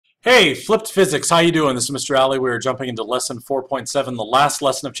Hey, flipped physics, how you doing? This is Mr. Alley. We're jumping into lesson 4.7, the last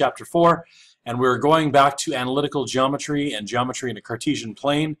lesson of chapter 4, and we're going back to analytical geometry and geometry in a Cartesian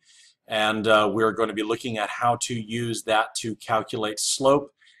plane, and we're going to be looking at how to use that to calculate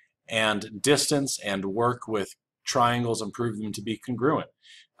slope and distance and work with triangles and prove them to be congruent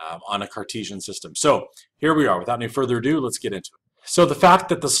on a Cartesian system. So here we are. Without any further ado, let's get into it. So the fact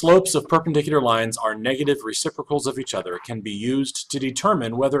that the slopes of perpendicular lines are negative reciprocals of each other can be used to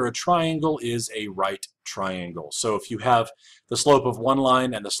determine whether a triangle is a right triangle. So if you have the slope of one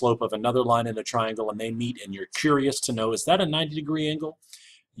line and the slope of another line in a triangle and they meet and you're curious to know, is that a 90-degree angle?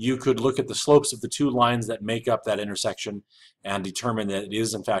 You could look at the slopes of the two lines that make up that intersection and determine that it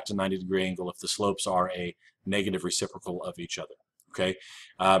is in fact a 90-degree angle if the slopes are a negative reciprocal of each other. Okay,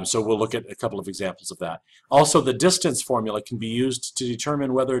 so we'll look at a couple of examples of that. Also, the distance formula can be used to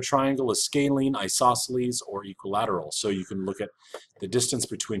determine whether a triangle is scalene, isosceles, or equilateral. So you can look at the distance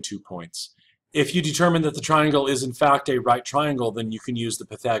between 2 points. If you determine that the triangle is in fact a right triangle, then you can use the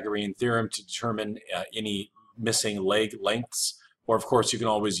Pythagorean theorem to determine any missing leg lengths. Or, of course, you can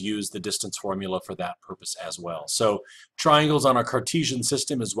always use the distance formula for that purpose as well. So triangles on a Cartesian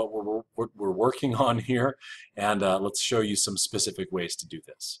system is what we're working on here. And let's show you some specific ways to do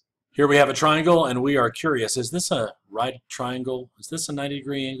this. Here we have a triangle, and we are curious, is this a right triangle? Is this a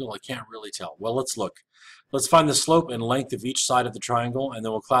 90-degree angle? I can't really tell. Well, let's look. Let's find the slope and length of each side of the triangle, and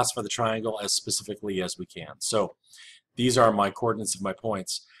then we'll classify the triangle as specifically as we can. So these are my coordinates of my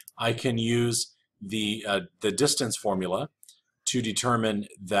points. I can use the distance formula to determine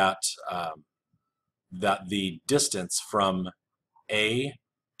that that the distance from A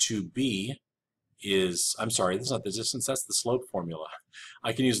to B is, I'm sorry, this is not the distance, that's the slope formula.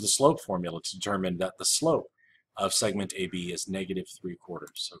 I can use the slope formula to determine that the slope of segment AB is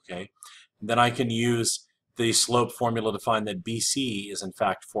 -3/4, okay? And then I can use the slope formula to find that BC is in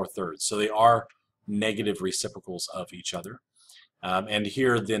fact 4/3. So they are negative reciprocals of each other. And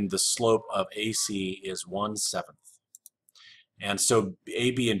here then the slope of AC is 1/7. And so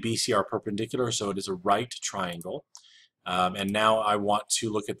AB and BC are perpendicular, so it is a right triangle. And now I want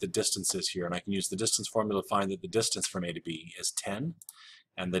to look at the distances here, and I can use the distance formula to find that the distance from A to B is 10,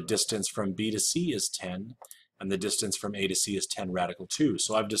 and the distance from B to C is 10, and the distance from A to C is 10 radical 2.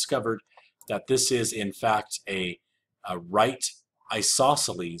 So I've discovered that this is in fact a right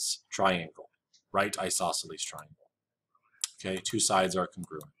isosceles triangle. Right isosceles triangle. Okay, two sides are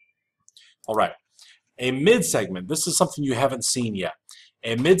congruent. All right. A midsegment, this is something you haven't seen yet.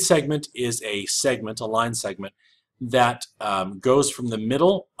 A midsegment is a segment, a line segment, that goes from the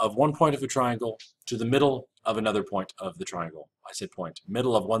middle of one point of a triangle to the middle of another point of the triangle. I say point,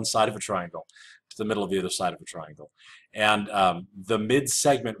 middle of one side of a triangle to the middle of the other side of a triangle. And the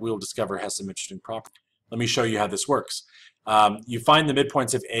midsegment we'll discover has some interesting properties. Let me show you how this works. You find the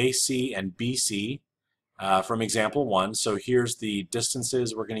midpoints of AC and BC from example 1. So here's the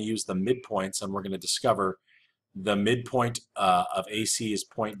distances. We're going to use the midpoints, and we're going to discover the midpoint of AC is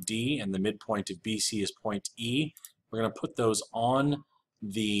point D, and the midpoint of BC is point E. We're going to put those on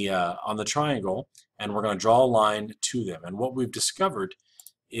the triangle, and we're going to draw a line to them. And what we've discovered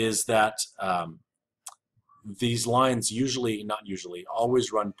is that these lines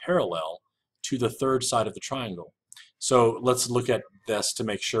always run parallel to the third side of the triangle. So let's look at this to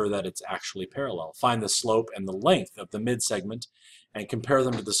make sure that it's actually parallel. Find the slope and the length of the midsegment and compare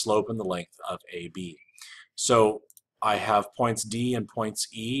them to the slope and the length of AB. So I have points D and points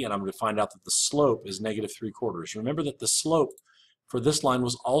E, and I'm going to find out that the slope is -3/4. Remember that the slope for this line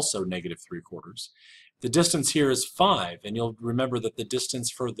was also -3/4. The distance here is 5, and you'll remember that the distance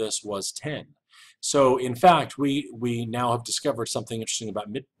for this was 10. So in fact, we now have discovered something interesting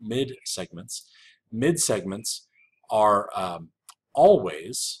about midsegments. Midsegments are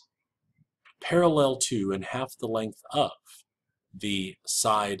always parallel to and half the length of the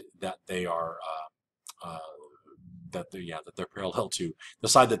side that they are that they're parallel to, the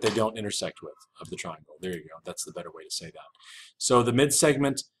side that they don't intersect with of the triangle. There you go. That's the better way to say that. So the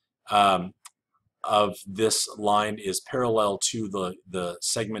midsegment of this line is parallel to the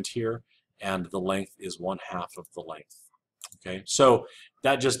segment here, and the length is 1/2 of the length. Okay, so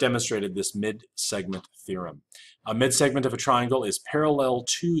that just demonstrated this midsegment theorem. A midsegment of a triangle is parallel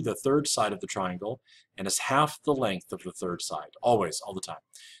to the third side of the triangle and is half the length of the third side, always, all the time.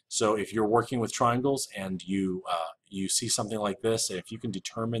 So if you're working with triangles and you see something like this, and if you can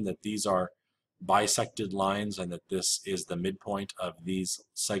determine that these are bisected lines and that this is the midpoint of these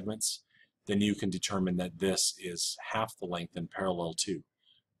segments, then you can determine that this is half the length and parallel to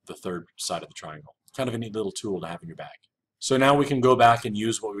the third side of the triangle. Kind of a neat little tool to have in your bag. So now we can go back and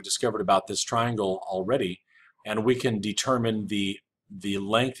use what we discovered about this triangle already, and we can determine the the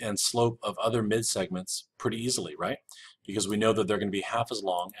length and slope of other midsegments pretty easily, right? Because we know that they're going to be half as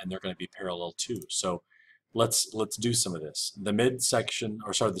long and they're going to be parallel too. So let's do some of this. The midsection,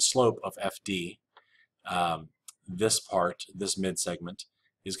 or sorry, the slope of FD, this part, this midsegment,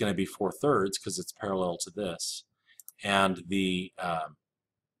 is going to be 4/3 because it's parallel to this, and the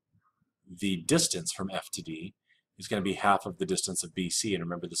distance from F to D is going to be half of the distance of BC, and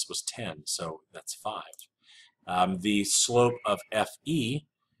remember this was 10, so that's 5. The slope of FE,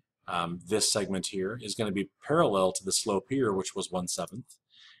 this segment here, is going to be parallel to the slope here, which was 1/7,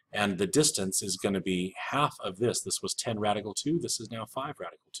 and the distance is going to be half of this. This was 10 radical 2, this is now 5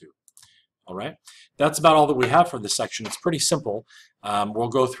 radical 2. All right, that's about all that we have for this section. It's pretty simple. We'll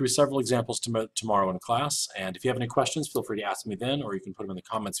go through several examples tomorrow in class, and if you have any questions, feel free to ask me then, or you can put them in the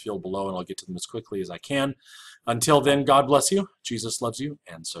comments field below and I'll get to them as quickly as I can. Until then, God bless you, Jesus loves you,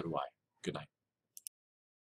 and so do I. Good night.